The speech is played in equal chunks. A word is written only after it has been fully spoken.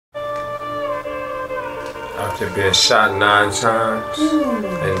After being shot 9 times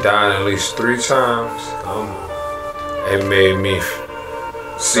and dying at least 3 times, it made me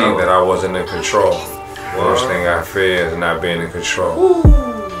see that I wasn't in control. Worst thing I fear is not being in control.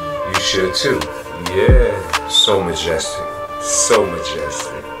 You should too. Yeah. So majestic. So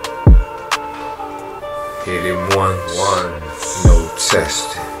majestic. Hit him once. No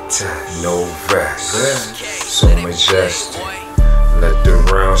testing. No rest. So majestic. Let the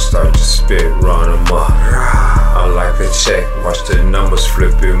round start to spit, run him up. I like a check, watch the numbers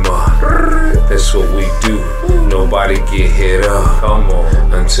flip him up. That's what we do, nobody get hit up. Come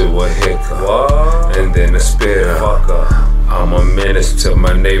on, until a hiccup, and then a spit up. I'm a menace to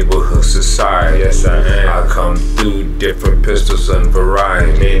my neighborhood society. Yes, I am. I come through different pistols and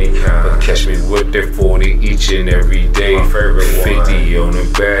variety. Many kinds. But catch me with that 40 each and every day. My favorite 50 on a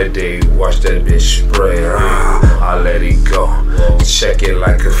bad day. Watch that bitch spray. I let it go. Check it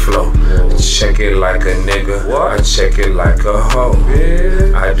like a flow. Check it like a nigga. I check it like a hoe.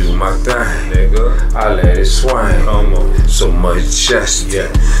 I do my thing, nigga. I let it swing. Come on. So majestic.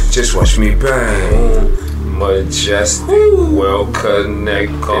 Just watch me bang. Majestic, well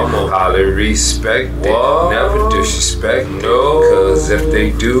connected, highly respected, never disrespect, no, cause if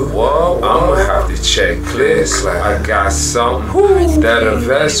they do, I'ma have to check this, like I got something that a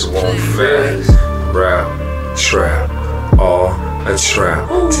vest won't fix. Rap, trap, all a trap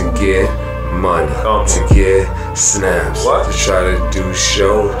to get money, to get snaps, to try to do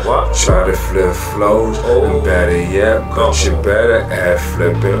shows, try to flip flows, and better yet, but you better add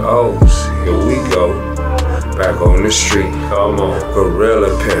flipping O's. Here we go. Back on the street, come on, gorilla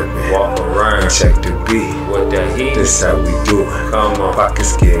pimpin', walk around, check the beat, what that heat, this how we do it, come on,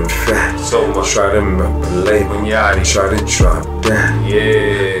 pockets getting fat, so much, try to manipulate, try to drop that,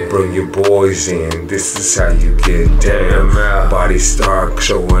 yeah, bring your boys in, this is how you get down, body start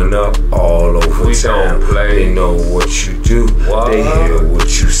showing up all over town, they know what you do, they hear what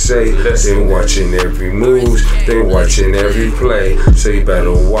you say, they watching every move, they watching every play, so you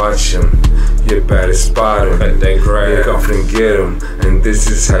better watch them. You better spot them, they grab, you come and get them, and this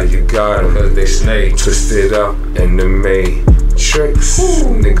is how you got them, cause they snake, twisted up in the matrix.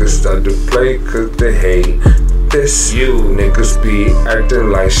 Niggas start to play cause they hate this. You niggas be acting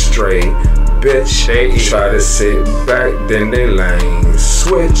like straight bitch. They try to sit back, then they lane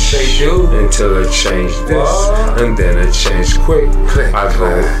switch. They do until I change this, and then I change quick. I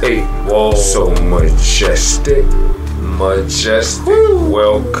go 8, so majestic. Majestic,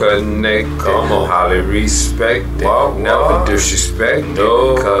 well connected, highly respected, never disrespect,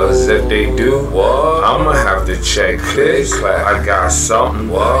 no, cause if they do, I'ma have to check this, I got something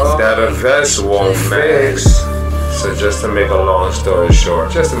that a vest won't fix. So just to make a long story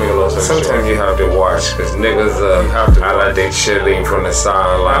short, sometimes you have to watch, cause niggas I like they chilling from the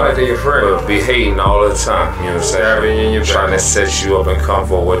sideline, I like they your friend, but be hating all the time, you know what I'm saying? Trying to set you up and come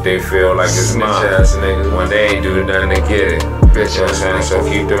for what they feel like is mine, niggas, when they ain't do nothing to get it, bitch, you know what I'm saying? So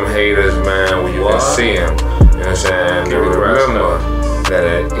keep them haters, man, when you can see them, you know what I'm saying? Remember that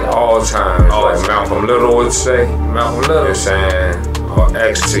at all times, like Malcolm Little would say, you know what I'm saying? Or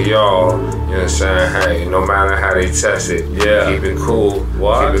X to y'all, you know what I'm saying? Hey, no matter how they test it, keep it cool,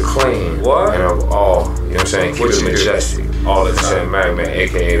 keep it clean, and of all, you know what I'm saying? Keep it majestic, all the time, man,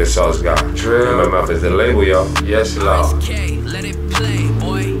 aka the SauceGod. MMF is the label, y'all. Yes, Lord. Let it play,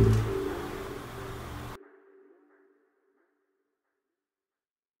 boy.